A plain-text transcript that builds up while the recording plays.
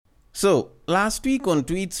So, last week on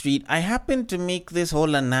Tweet Street, I happened to make this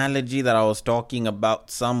whole analogy that I was talking about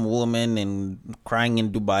some woman and crying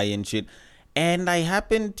in Dubai and shit. And I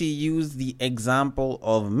happened to use the example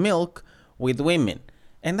of milk with women.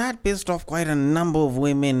 And that pissed off quite a number of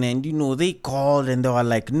women. And, they called and they were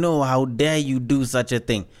like, no, how dare you do such a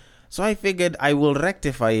thing? So I figured I will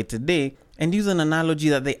rectify it today and use an analogy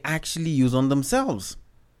that they actually use on themselves.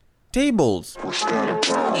 Tables.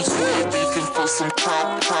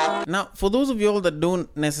 Now, for those of y'all that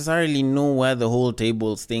don't necessarily know where the whole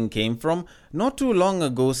tables thing came from, not too long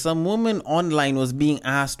ago, some woman online was being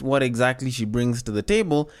asked what exactly she brings to the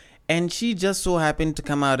table, and she just so happened to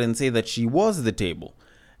come out and say that she was the table.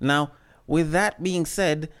 Now, with that being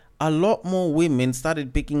said, a lot more women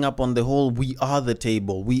started picking up on the whole we are the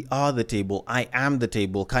table, I am the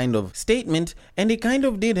table kind of statement, and it kind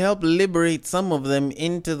of did help liberate some of them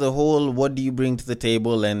into the whole what do you bring to the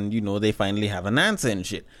table, and they finally have an answer and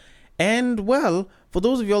shit. And well, for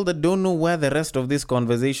those of y'all that don't know where the rest of this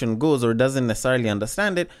conversation goes or doesn't necessarily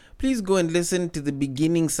understand it, please go and listen to the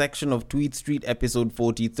beginning section of Tweet Street episode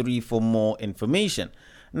 43 for more information.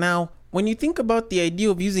 Now, when you think about the idea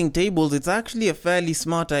of using tables, it's actually a fairly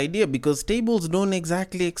smart idea because tables don't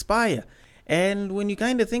exactly expire. And when you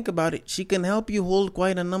kind of think about it, she can help you hold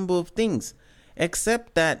quite a number of things.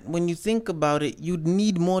 Except that when you think about it, you'd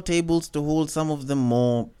need more tables to hold some of the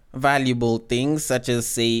more valuable things, such as,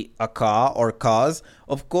 say, a car or cars.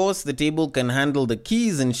 Of course, the table can handle the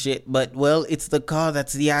keys and shit, but, well, it's the car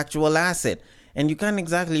that's the actual asset. And you can't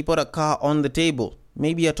exactly put a car on the table.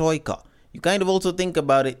 Maybe a toy car. You kind of also think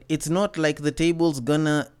about it, it's not like the table's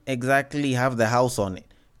gonna exactly have the house on it.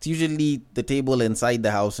 It's usually the table inside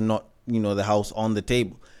the house, not, the house on the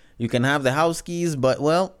table. You can have the house keys, but,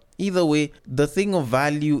 well, either way, the thing of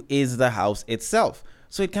value is the house itself.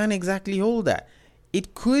 So it can't exactly hold that.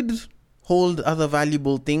 It could hold other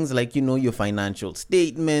valuable things like, your financial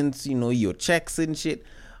statements, your checks and shit.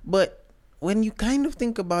 But when you kind of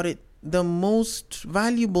think about it, the most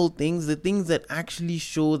valuable things, the things that actually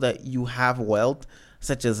show that you have wealth,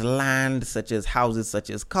 such as land, such as houses, such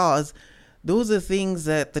as cars, those are things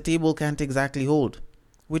that the table can't exactly hold.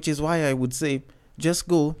 Which is why I would say, just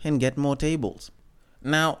go and get more tables.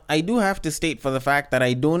 Now, I do have to state for the fact that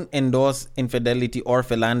I don't endorse infidelity or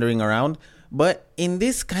philandering around, but in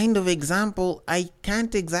this kind of example, I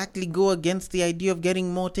can't exactly go against the idea of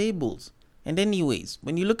getting more tables. And anyways,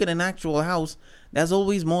 when you look at an actual house, there's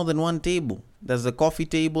always more than one table. There's the coffee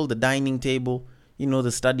table, the dining table,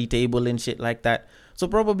 the study table and shit like that. So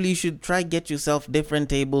probably you should try get yourself different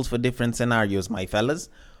tables for different scenarios, my fellas.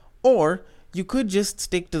 Or you could just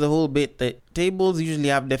stick to the whole bit that tables usually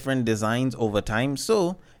have different designs over time.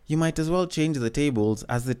 So you might as well change the tables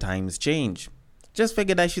as the times change. Just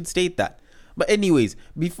figured I should state that. But anyways,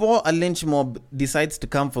 before a lynch mob decides to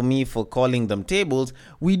come for me for calling them tables,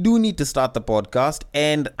 we do need to start the podcast,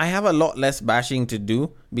 and I have a lot less bashing to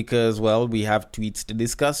do because, well, we have tweets to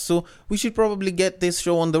discuss, so we should probably get this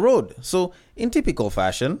show on the road. So, in typical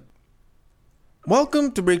fashion,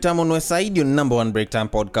 welcome to Break Time on Westside, your number one break time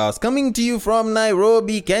podcast, coming to you from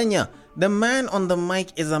Nairobi, Kenya. The man on the mic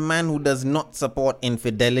is a man who does not support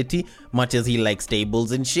infidelity, much as he likes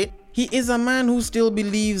tables and shit. He is a man who still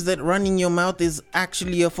believes that running your mouth is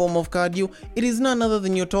actually a form of cardio. It is none other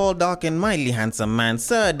than your tall, dark, and mildly handsome man,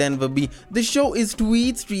 Sir Denver B. The show is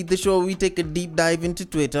Tweet Street, the show where we take a deep dive into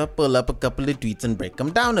Twitter, pull up a couple of tweets, and break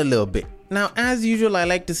them down a little bit. Now, as usual, I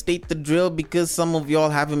like to state the drill because some of y'all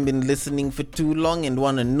haven't been listening for too long and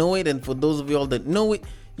want to know it. And for those of y'all that know it,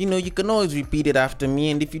 you can always repeat it after me.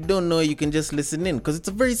 And if you don't know it, you can just listen in because it's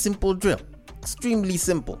a very simple drill. Extremely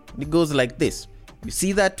simple. It goes like this. You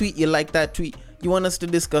see that tweet, you like that tweet, you want us to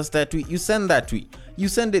discuss that tweet, you send that tweet. You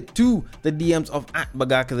send it to the DMs of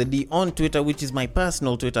 @BagakaTheD on Twitter, which is my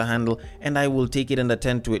personal Twitter handle, and I will take it and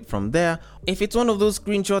attend to it from there. If it's one of those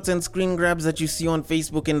screenshots and screen grabs that you see on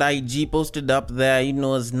Facebook and IG posted up there,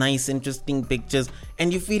 as nice, interesting pictures,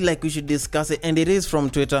 and you feel like we should discuss it, and it is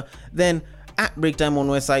from Twitter, then @BreakTime on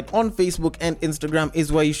Westside on Facebook and Instagram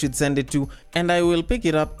is where you should send it to, and I will pick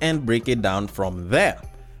it up and break it down from there.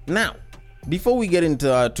 Now, before we get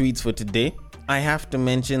into our tweets for today, I have to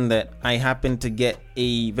mention that I happened to get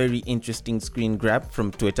a very interesting screen grab from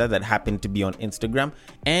Twitter that happened to be on Instagram,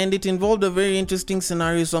 and it involved a very interesting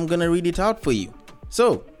scenario, so I'm gonna read it out for you.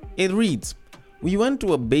 So, it reads, we went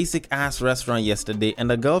to a basic ass restaurant yesterday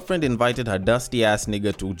and a girlfriend invited her dusty ass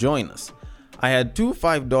nigga to join us. I had 2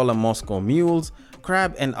 $5 Moscow mules,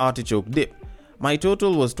 crab and artichoke dip. My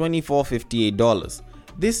total was $24.58.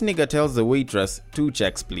 This nigga tells the waitress, 2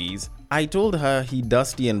 checks please. I told her he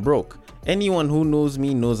dusty and broke. Anyone who knows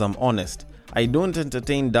me knows I'm honest. I don't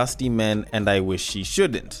entertain dusty men and I wish she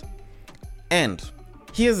shouldn't. And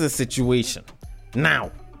here's the situation.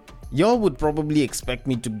 Now, y'all would probably expect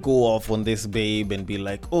me to go off on this babe and be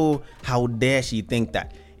like, oh, how dare she think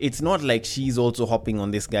that? It's not like she's also hopping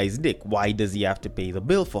on this guy's dick. Why does he have to pay the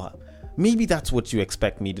bill for her? Maybe that's what you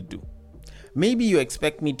expect me to do. Maybe you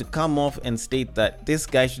expect me to come off and state that this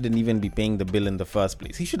guy shouldn't even be paying the bill in the first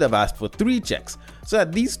place. He should have asked for 3 checks so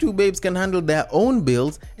that these 2 babes can handle their own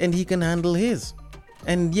bills and he can handle his.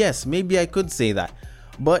 And yes, maybe I could say that.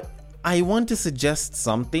 But I want to suggest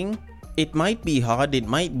something. It might be hard, it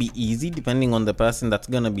might be easy depending on the person that's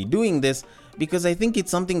gonna be doing this, because I think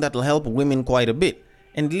it's something that'll help women quite a bit.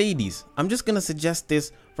 And ladies, I'm just gonna suggest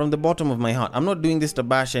this from the bottom of my heart. I'm not doing this to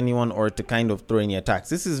bash anyone or to kind of throw any attacks.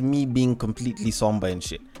 This is me being completely somber and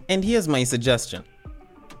shit. And here's my suggestion.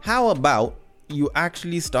 How about you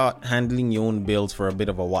actually start handling your own bills for a bit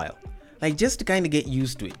of a while? Like, just to kind of get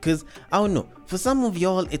used to it. Because, I don't know, for some of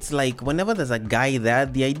y'all, it's like whenever there's a guy there,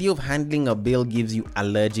 the idea of handling a bill gives you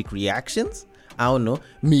allergic reactions. I don't know,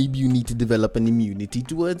 maybe you need to develop an immunity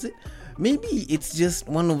towards it. Maybe it's just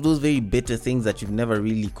one of those very bitter things that you've never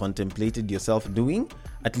really contemplated yourself doing,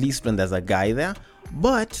 at least when there's a guy there.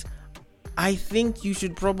 But I think you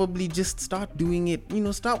should probably just start doing it,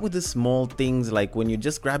 start with the small things, like when you're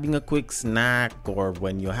just grabbing a quick snack, or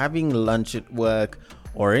when you're having lunch at work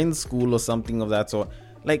or in school or something of that sort.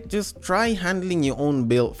 Like, just try handling your own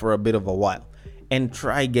bill for a bit of a while and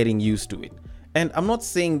try getting used to it. And I'm not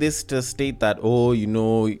saying this to state that,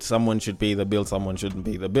 someone should pay the bill, someone shouldn't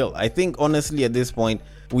pay the bill. I think honestly at this point,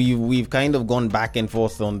 we've kind of gone back and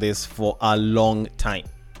forth on this for a long time.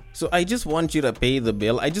 So I just want you to pay the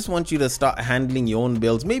bill. I just want you to start handling your own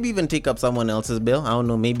bills. Maybe even take up someone else's bill. I don't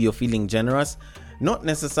know, maybe you're feeling generous. Not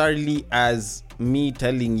necessarily as me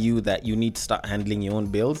telling you that you need to start handling your own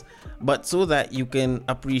bills, but so that you can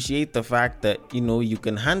appreciate the fact that, you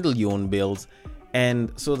can handle your own bills,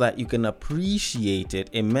 and so that you can appreciate it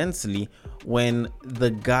immensely when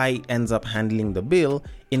the guy ends up handling the bill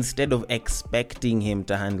instead of expecting him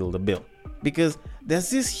to handle the bill. Because there's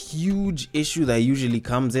this huge issue that usually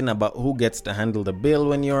comes in about who gets to handle the bill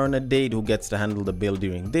when you're on a date, who gets to handle the bill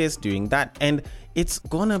during this, during that, and it's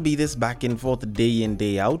gonna be this back and forth day in,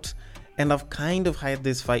 day out. And I've kind of had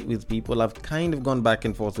this fight with people. I've kind of gone back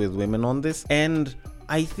and forth with women on this, and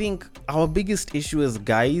I think our biggest issue as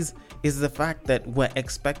guys is the fact that we're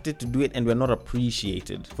expected to do it and we're not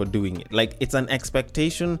appreciated for doing it. Like, it's an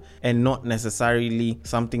expectation and not necessarily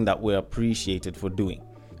something that we're appreciated for doing.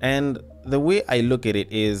 And the way I look at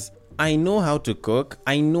it is, I know how to cook,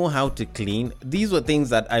 I know how to clean. These were things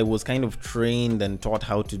that I was kind of trained and taught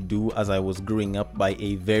how to do as I was growing up by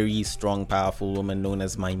a very strong, powerful woman known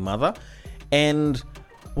as my mother. And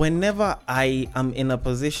whenever I am in a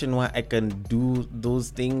position where I can do those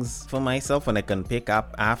things for myself and I can pick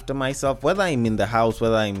up after myself, whether I'm in the house,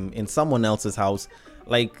 whether I'm in someone else's house,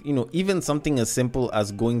 like, even something as simple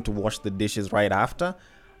as going to wash the dishes right after,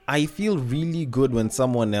 I feel really good when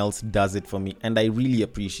someone else does it for me, and I really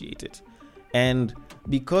appreciate it. And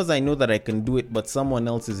because I know that I can do it, but someone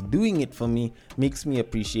else is doing it for me, makes me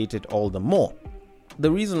appreciate it all the more.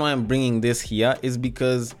 The reason why I'm bringing this here is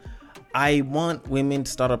because I want women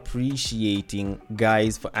to start appreciating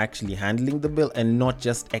guys for actually handling the bill and not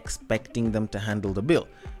just expecting them to handle the bill.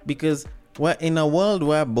 Because we're in a world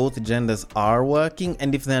where both genders are working,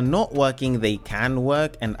 and if they're not working, they can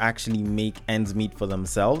work and actually make ends meet for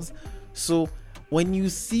themselves. So when you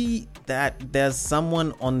see that there's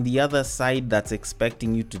someone on the other side that's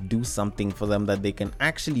expecting you to do something for them that they can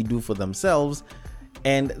actually do for themselves,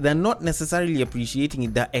 and they're not necessarily appreciating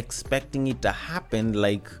it, they're expecting it to happen,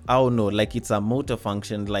 like, I don't know, like it's a motor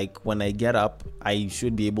function, like when I get up, I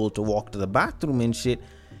should be able to walk to the bathroom and shit.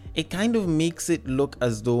 It kind of makes it look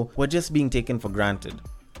as though we're just being taken for granted.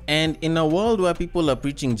 And in a world where people are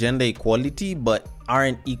preaching gender equality but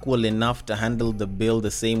aren't equal enough to handle the bill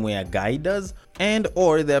the same way a guy does, and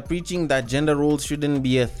or they're preaching that gender roles shouldn't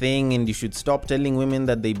be a thing and you should stop telling women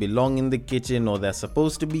that they belong in the kitchen or they're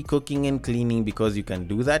supposed to be cooking and cleaning because you can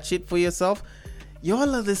do that shit for yourself,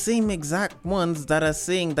 y'all are the same exact ones that are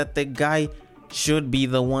saying that the guy should be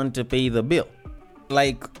the one to pay the bill.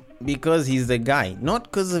 Like, because he's the guy, not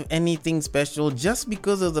because of anything special, just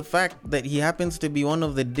because of the fact that he happens to be one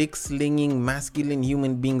of the dick-slinging masculine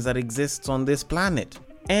human beings that exists on this planet.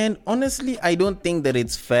 And honestly, I don't think that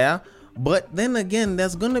it's fair, but then again,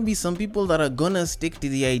 there's gonna be some people that are gonna stick to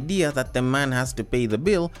the idea that the man has to pay the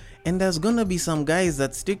bill, and there's gonna be some guys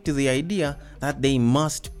that stick to the idea that they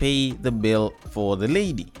must pay the bill for the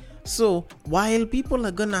lady. So, while people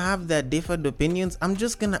are gonna have their different opinions, I'm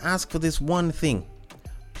just gonna ask for this one thing.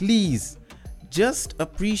 Please, just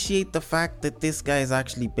appreciate the fact that this guy is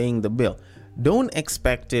actually paying the bill. don't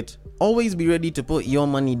expect it. Always be ready to put your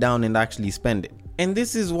money down and actually spend it. And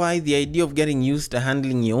this is why the idea of getting used to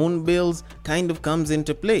handling your own bills kind of comes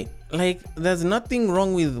into play. Like, there's nothing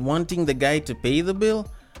wrong with wanting the guy to pay the bill,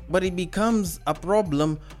 but it becomes a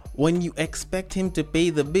problem when you expect him to pay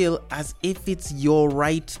the bill as if it's your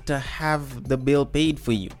right to have the bill paid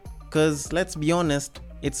for you. Because let's be honest,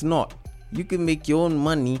 it's not. You can make your own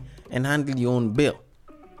money and handle your own bill.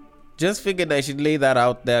 Just figured I should lay that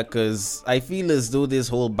out there because I feel as though this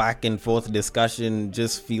whole back and forth discussion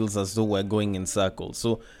just feels as though we're going in circles.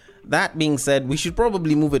 So that being said, we should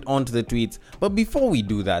probably move it on to the tweets. But before we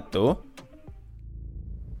do that though,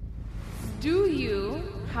 do you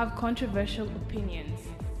have controversial opinions?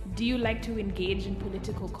 Do you like to engage in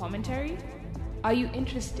political commentary? Are you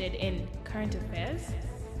interested in current affairs?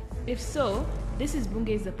 If so, this is Bunge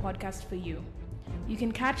is the podcast for you. You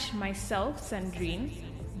can catch myself, Sandrine,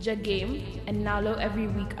 Jagame, and Nalo every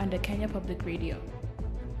week under Kenya Public Radio.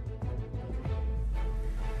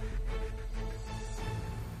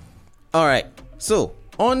 Alright, so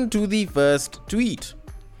on to the first tweet.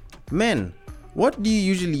 Men, what do you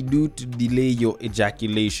usually do to delay your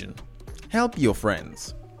ejaculation? Help your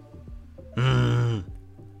friends.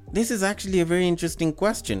 This is actually a very interesting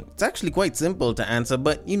question. It's actually quite simple to answer,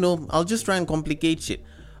 but I'll just try and complicate shit.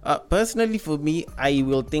 Personally for me, I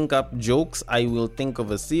will think up jokes, I will think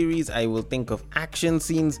of a series, I will think of action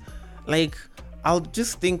scenes. Like, I'll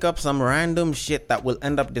just think up some random shit that will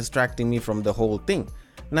end up distracting me from the whole thing.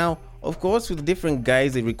 Now, of course, with different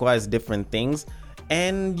guys, it requires different things.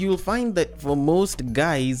 And you'll find that for most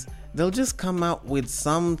guys, they'll just come out with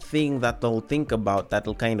something that they'll think about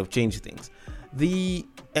that'll kind of change things. The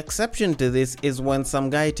exception to this is when some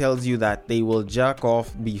guy tells you that they will jerk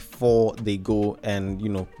off before they go and,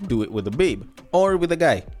 do it with a babe or with a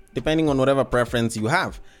guy, depending on whatever preference you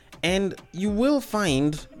have. And you will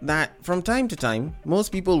find that from time to time,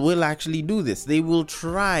 most people will actually do this. They will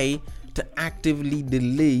try to actively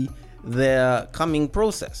delay their coming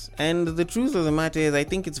process. And the truth of the matter is, I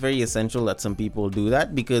think it's very essential that some people do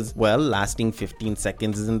that because, well, lasting 15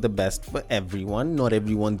 seconds isn't the best for everyone. Not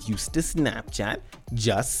everyone's used to Snapchat,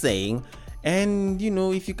 just saying. And,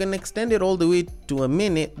 if you can extend it all the way to a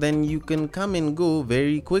minute, then you can come and go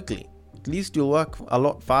very quickly. At least you'll work a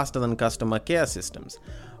lot faster than customer care systems.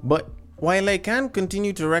 But while I can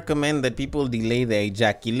continue to recommend that people delay their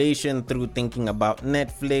ejaculation through thinking about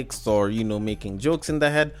Netflix or, making jokes in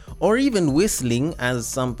their head or even whistling, as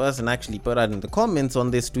some person actually put out in the comments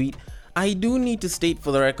on this tweet, I do need to state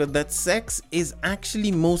for the record that sex is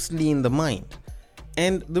actually mostly in the mind.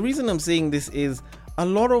 And the reason I'm saying this is a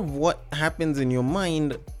lot of what happens in your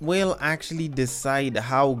mind will actually decide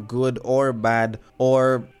how good or bad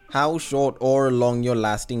or how short or long your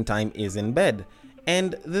lasting time is in bed.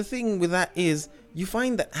 And the thing with that is, you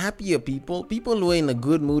find that happier people who are in a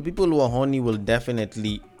good mood, people who are horny will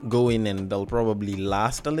definitely go in and they'll probably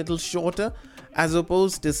last a little shorter, as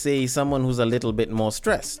opposed to, say, someone who's a little bit more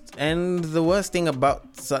stressed. And the worst thing about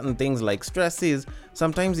certain things like stress is,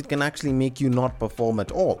 sometimes it can actually make you not perform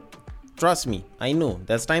at all. Trust me, I know.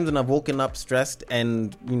 There's times when I've woken up stressed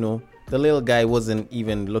and, the little guy wasn't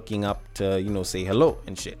even looking up to, say hello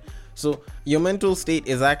and shit. So your mental state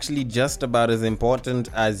is actually just about as important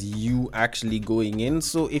as you actually going in.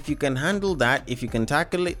 So if you can handle that, if you can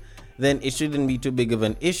tackle it, then it shouldn't be too big of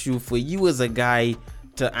an issue for you as a guy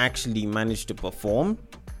to actually manage to perform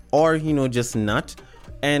or, just nut,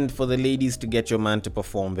 and for the ladies to get your man to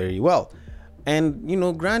perform very well. And,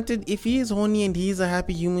 granted, if he is horny and he's a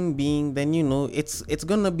happy human being, then, it's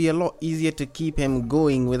gonna be a lot easier to keep him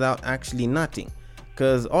going without actually nutting.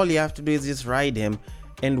 Because all you have to do is just ride him.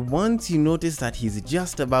 And once you notice that he's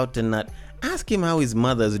just about to nut, ask him how his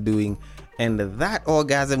mother's doing, and that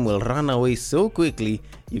orgasm will run away so quickly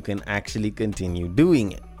you can actually continue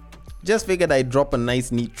doing it. Just figured I'd drop a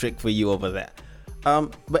nice neat trick for you over there.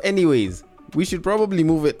 But anyways, we should probably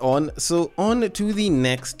move it on. So on to the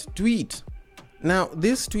next tweet. Now,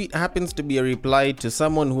 this tweet happens to be a reply to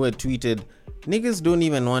someone who had tweeted, "Niggas don't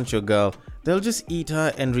even want your girl. They'll just eat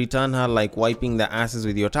her and return her like wiping their asses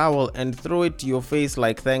with your towel and throw it to your face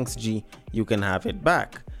like, thanks G, you can have it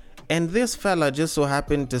back." And this fella just so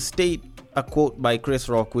happened to state a quote by Chris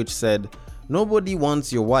Rock which said, "Nobody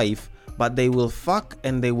wants your wife, but they will fuck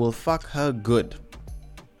and they will fuck her good."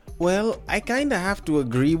 Well, I kinda have to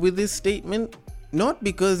agree with this statement. Not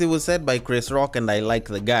because it was said by Chris Rock and I like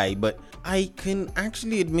the guy, but I can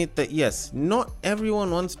actually admit that yes, not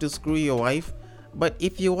everyone wants to screw your wife. But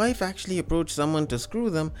if your wife actually approached someone to screw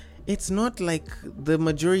them, it's not like the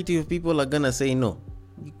majority of people are gonna say no.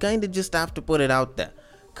 You kinda just have to put it out there.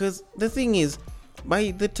 Cause the thing is,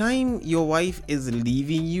 by the time your wife is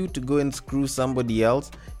leaving you to go and screw somebody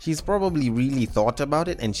else, she's probably really thought about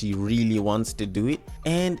it and she really wants to do it.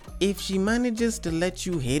 And if she manages to let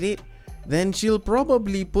you hit it, then she'll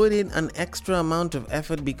probably put in an extra amount of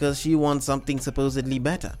effort because she wants something supposedly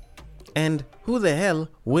better. And who the hell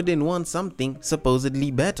wouldn't want something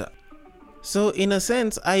supposedly better? So in a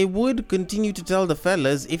sense, I would continue to tell the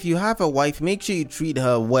fellas, if you have a wife, make sure you treat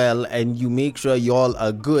her well and you make sure y'all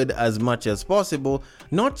are good as much as possible.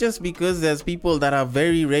 Not just because there's people that are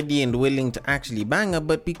very ready and willing to actually bang her,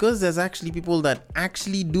 but because there's actually people that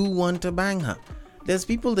actually do want to bang her. There's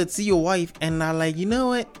people that see your wife and are like, you know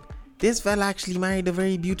what? This fella actually married a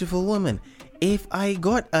very beautiful woman. If I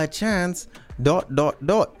got a chance, ...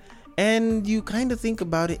 And you kind of think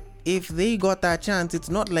about it. If they got that chance, it's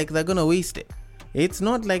not like they're gonna waste it. It's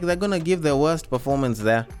not like they're gonna give their worst performance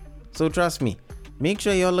there. So trust me, make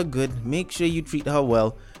sure y'all are good, make sure you treat her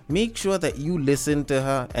well, make sure that you listen to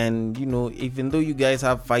her, and even though you guys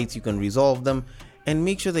have fights, you can resolve them, and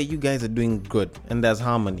make sure that you guys are doing good and there's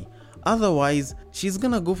harmony. Otherwise, she's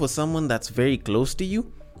gonna go for someone that's very close to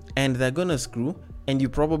you, and they're gonna screw, and you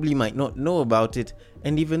probably might not know about it,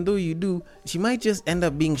 and even though you do, she might just end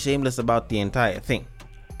up being shameless about the entire thing.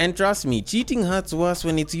 And trust me, cheating hurts worse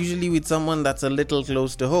when it's usually with someone that's a little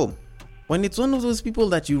close to home. When it's one of those people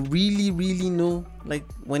that you really, really know, like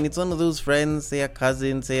when it's one of those friends, say a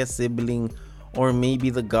cousin, say a sibling, or maybe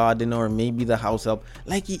the gardener, or maybe the house help,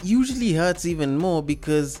 like it usually hurts even more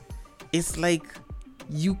because it's like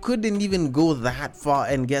you couldn't even go that far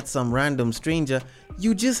and get some random stranger.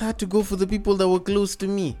 You just had to go for the people that were close to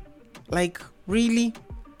me. Like, really?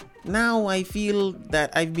 Now I feel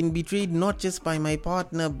that I've been betrayed not just by my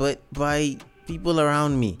partner, but by people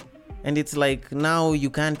around me. And it's like, now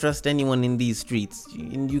you can't trust anyone in these streets.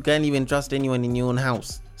 You can't even trust anyone in your own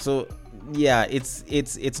house. So yeah,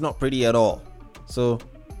 it's not pretty at all. So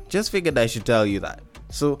just figured I should tell you that.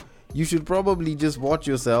 So you should probably just watch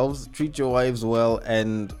yourselves, treat your wives well,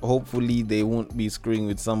 and hopefully they won't be screwing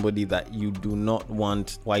with somebody that you do not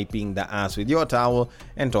want wiping the ass with your towel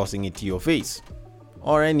and tossing it to your face.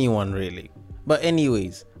 Or anyone really. But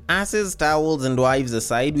anyways, asses, towels and wives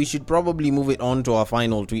aside, we should probably move it on to our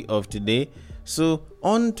final tweet of today. So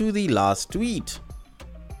on to the last tweet.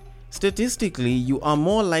 Statistically, you are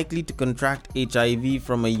more likely to contract HIV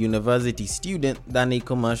from a university student than a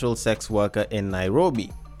commercial sex worker in Nairobi.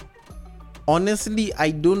 Honestly, I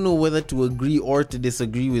don't know whether to agree or to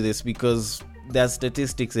disagree with this because there's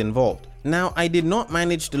statistics involved. Now, I did not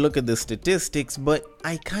manage to look at the statistics, but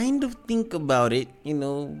I kind of think about it,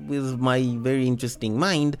 with my very interesting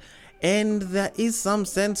mind, and there is some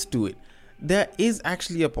sense to it. There is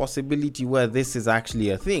actually a possibility where this is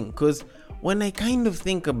actually a thing, because when I kind of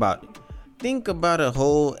think about a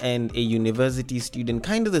hoe and a university student,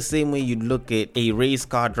 kind of the same way you'd look at a race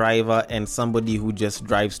car driver and somebody who just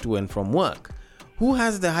drives to and from work. Who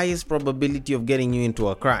has the highest probability of getting you into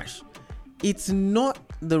a crash? It's not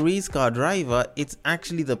the race car driver, it's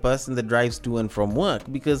actually the person that drives to and from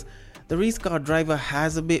work, because the race car driver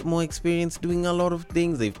has a bit more experience doing a lot of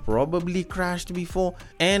things. They've probably crashed before,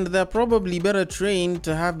 and they're probably better trained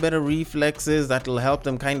to have better reflexes that'll help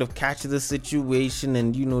them kind of catch the situation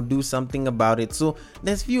and do something about it. So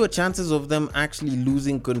there's fewer chances of them actually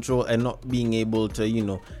losing control and not being able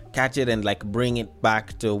to catch it and like bring it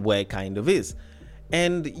back to where it kind of is.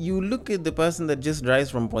 And you look at the person that just drives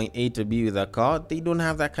from point A to B with a car, they don't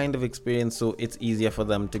have that kind of experience, so it's easier for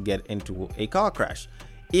them to get into a car crash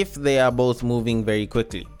if they are both moving very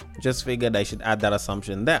quickly. Just figured I should add that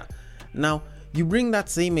assumption there. Now, you bring that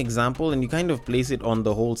same example and you kind of place it on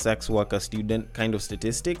the whole sex worker student kind of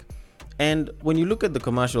statistic. And when you look at the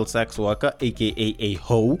commercial sex worker, aka a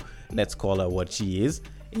hoe, let's call her what she is,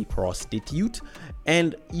 a prostitute,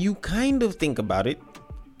 and you kind of think about it,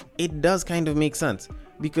 it does kind of make sense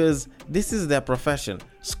because this is their profession.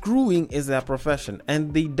 Screwing is their profession,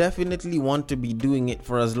 and they definitely want to be doing it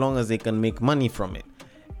for as long as they can make money from it.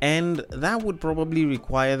 And that would probably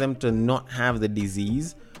require them to not have the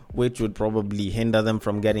disease, which would probably hinder them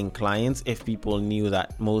from getting clients if people knew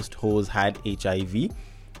that most hoes had HIV.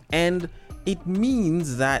 And it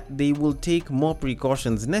means that they will take more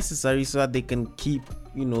precautions necessary so that they can keep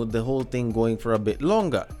the whole thing going for a bit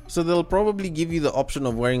longer. So they'll probably give you the option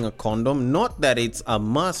of wearing a condom. Not that it's a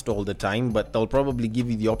must all the time, but they'll probably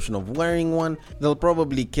give you the option of wearing one. They'll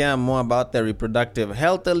probably care more about their reproductive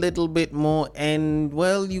health a little bit more. And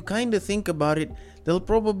well, you kind of think about it, they'll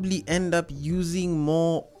probably end up using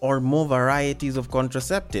more varieties of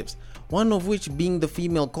contraceptives. One of which being the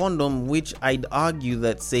female condom, which I'd argue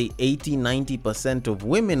that say 80-90% of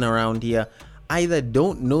women around here either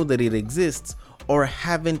don't know that it exists or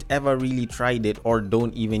haven't ever really tried it or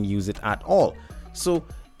don't even use it at all. So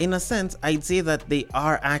in a sense, I'd say that they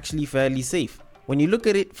are actually fairly safe. When you look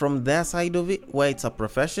at it from their side of it, where it's a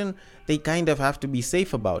profession, they kind of have to be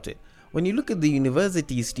safe about it. When you look at the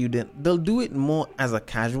university student, they'll do it more as a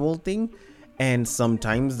casual thing, and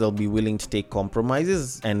sometimes they'll be willing to take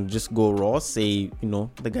compromises and just go raw. Say,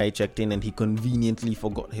 the guy checked in and he conveniently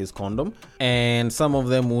forgot his condom. And some of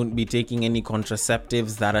them won't be taking any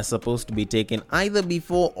contraceptives that are supposed to be taken either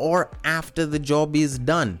before or after the job is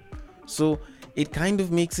done. So it kind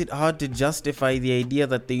of makes it hard to justify the idea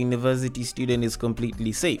that the university student is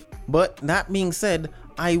completely safe. But that being said,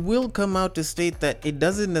 I will come out to state that it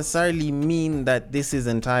doesn't necessarily mean that this is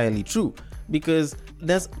entirely true, because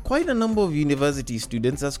there's quite a number of university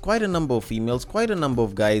students, there's quite a number of females, quite a number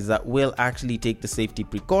of guys that will actually take the safety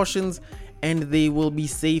precautions, and they will be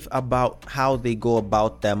safe about how they go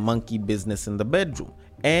about their monkey business in the bedroom.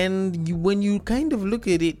 And when you kind of look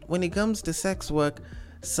at it, when it comes to sex work,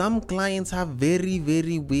 some clients have very,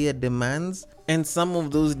 very weird demands, and some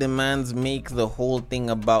of those demands make the whole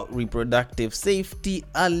thing about reproductive safety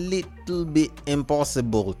a little bit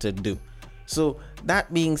impossible to do. So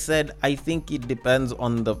that being said, I think it depends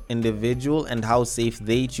on the individual and how safe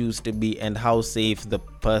they choose to be and how safe the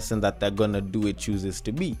person that they're gonna do it chooses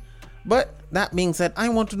to be. But that being said, I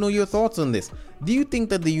want to know your thoughts on this. Do you think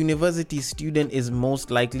that the university student is most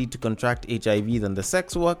likely to contract HIV than the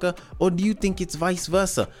sex worker, or do you think it's vice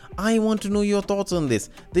versa? I want to know your thoughts on this.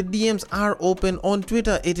 The DMs are open on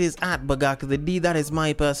Twitter. It is at BagakTheD. That is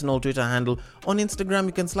my personal Twitter handle. On Instagram,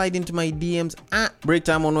 you can slide into my DMs at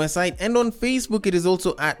Breaktime on Westside, and on Facebook, it is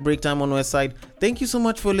also at Breaktime on Westside. Thank you so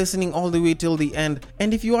much for listening all the way till the end.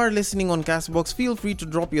 And if you are listening on Castbox, feel free to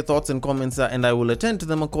drop your thoughts and comments there, and I will attend to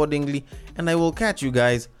them accordingly. And I will catch you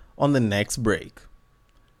guys on the next break.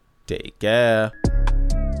 Take care.